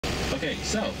Okay,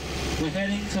 so we're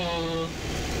heading to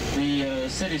the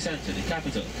city center, the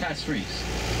capital, Castries.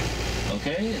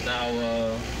 Okay, now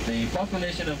the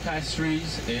population of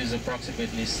Castries is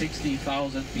approximately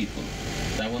 60,000 people.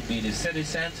 That would be the city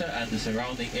center and the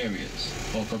surrounding areas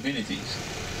or communities.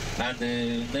 And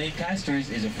the name Castries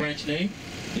is a French name.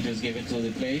 It was given to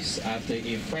the place after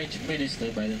a French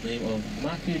minister by the name of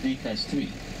Marquis de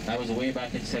Castries. That was way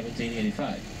back in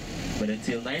 1785. But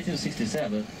until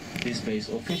 1967, this place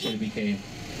officially became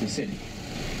the city.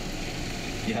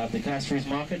 You have the Castries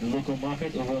market, the local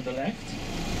market over on the left.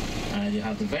 And you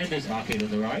have the vendors arcade on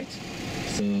the right.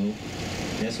 So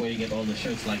that's where you get all the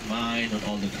shirts like mine and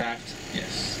all the craft.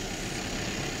 Yes.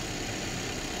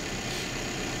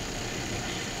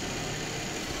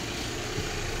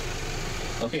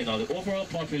 Okay, now the overall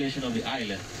population of the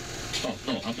island. Oh,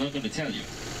 no, I'm not going to tell you.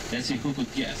 Let's see who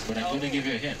could guess, but I'm going to give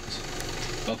you a hint.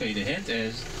 Okay, the hint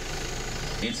is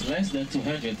it's less than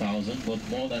 200,000, but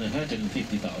more than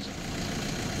 150,000.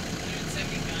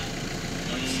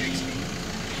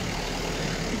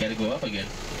 You gotta go up again.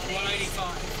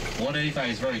 185. 185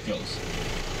 is very close.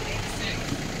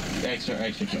 86.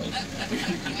 Extra close.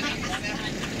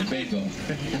 Bingo.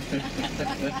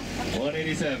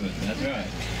 187, that's right.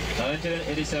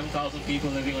 187,000 people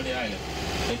living on the island.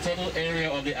 The total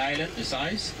area of the island, the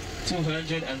size,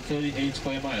 238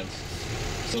 square miles.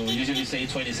 So we usually say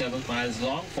 27 miles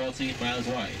long, 14 miles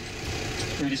wide.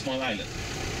 Pretty small island.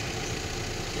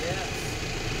 Yeah.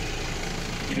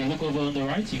 If you look over on the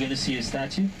right, you're going to see a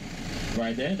statue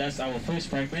right there. That's our first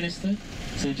Prime Minister,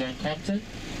 Sir John Compton.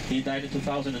 He died in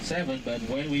 2007, but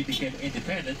when we became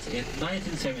independent in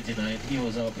 1979, he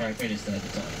was our Prime Minister at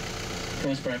the time.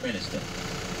 First Prime Minister.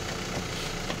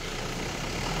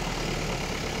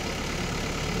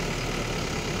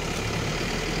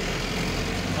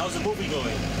 How's the movie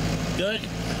going? Good.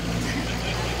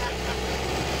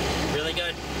 Really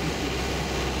good.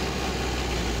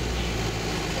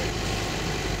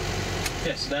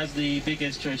 Yes, that's the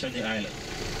biggest church on the island,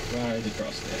 right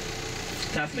across there.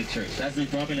 Catholic Church. That's the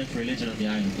dominant religion on the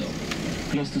island, though.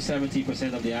 Close to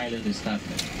 70% of the island is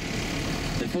Catholic.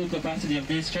 The full capacity of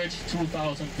this church,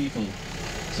 2,000 people.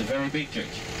 It's a very big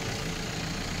church.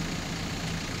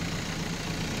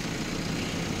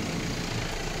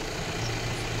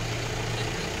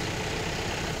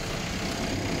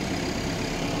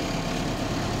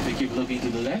 If you keep looking to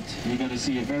the left, you're going to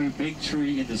see a very big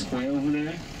tree in the square over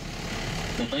there.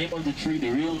 The name of the tree,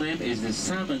 the real name is the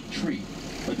salmon tree.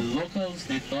 But the locals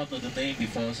did not know the name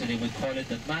before, so they would call it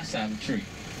the massam tree.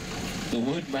 The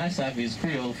word massam is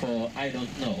Creole for I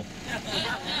don't know.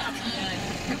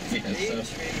 Yeah, so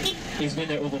it's been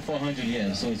there over 400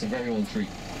 years, so it's a very old tree.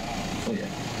 Oh yeah.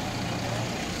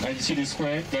 And you see the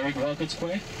square, Derek Walcott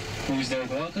Square? Who is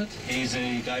Derek Walcott? He's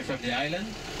a guy from the island.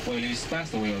 Well, he's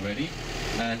passed away already.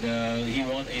 And he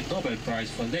won a Nobel Prize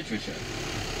for literature.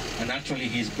 And actually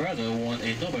his brother won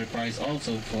a Nobel Prize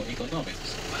also for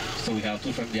economics. So we have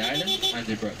two from the island and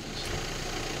the brothers.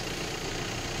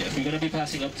 Yes, we're going to be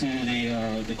passing up to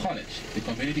the college. The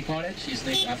community college is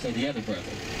named after the other brother.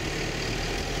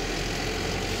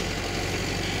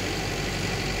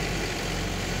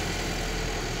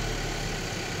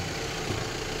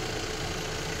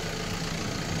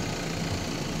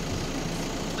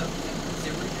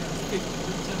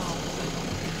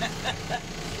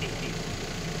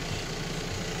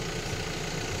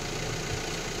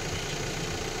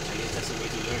 That's a way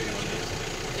to learn on it.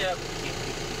 Yep.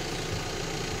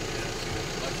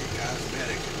 Lucky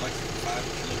cosmetics, lucky five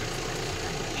what you're looking for.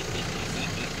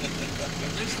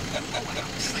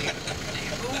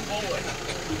 Oh boy.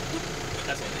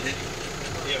 That's what they did.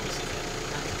 Yeah, we see that.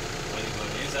 When you go on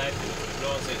the inside, you look for the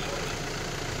doors and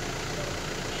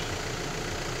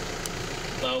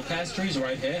Now Castries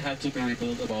right here had to be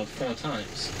rebuilt about 4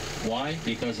 times. Why?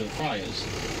 Because of fires.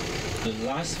 The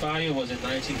last fire was in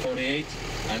 1948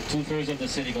 and 2/3 of the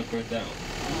city got burned down.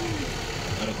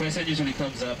 Now the question usually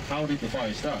comes up, how did the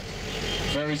fire start?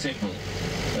 Very simple.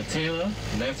 A tailor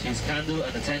left his candle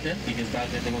unattended because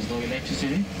back then there was no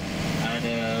electricity, and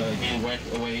he went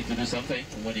away to do something,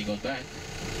 and when he got back,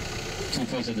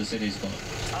 2/3 of the city is gone.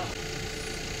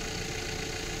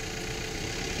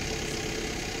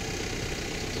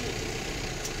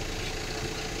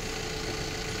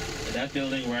 That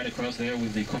building right across there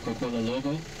with the Coca-Cola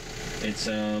logo, it's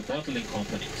a bottling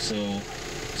company. So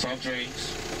soft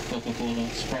drinks, Coca-Cola,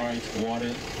 Sprite,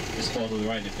 water is bottled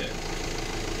right in there.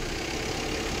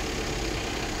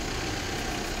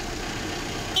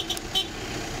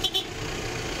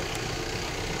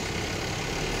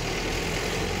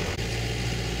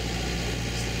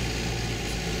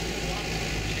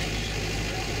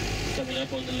 Coming up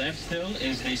Up on the left still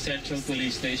is the Central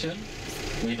Police Station.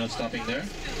 We're not stopping there. I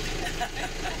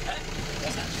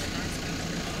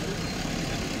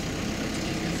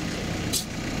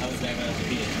was back out to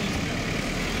PhD.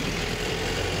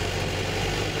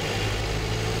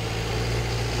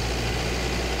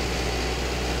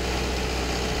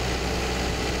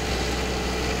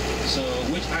 So,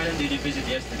 which island did you visit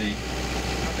yesterday?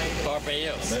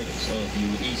 Barbados. Barbados. So,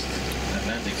 you were east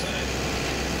Atlantic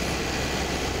side.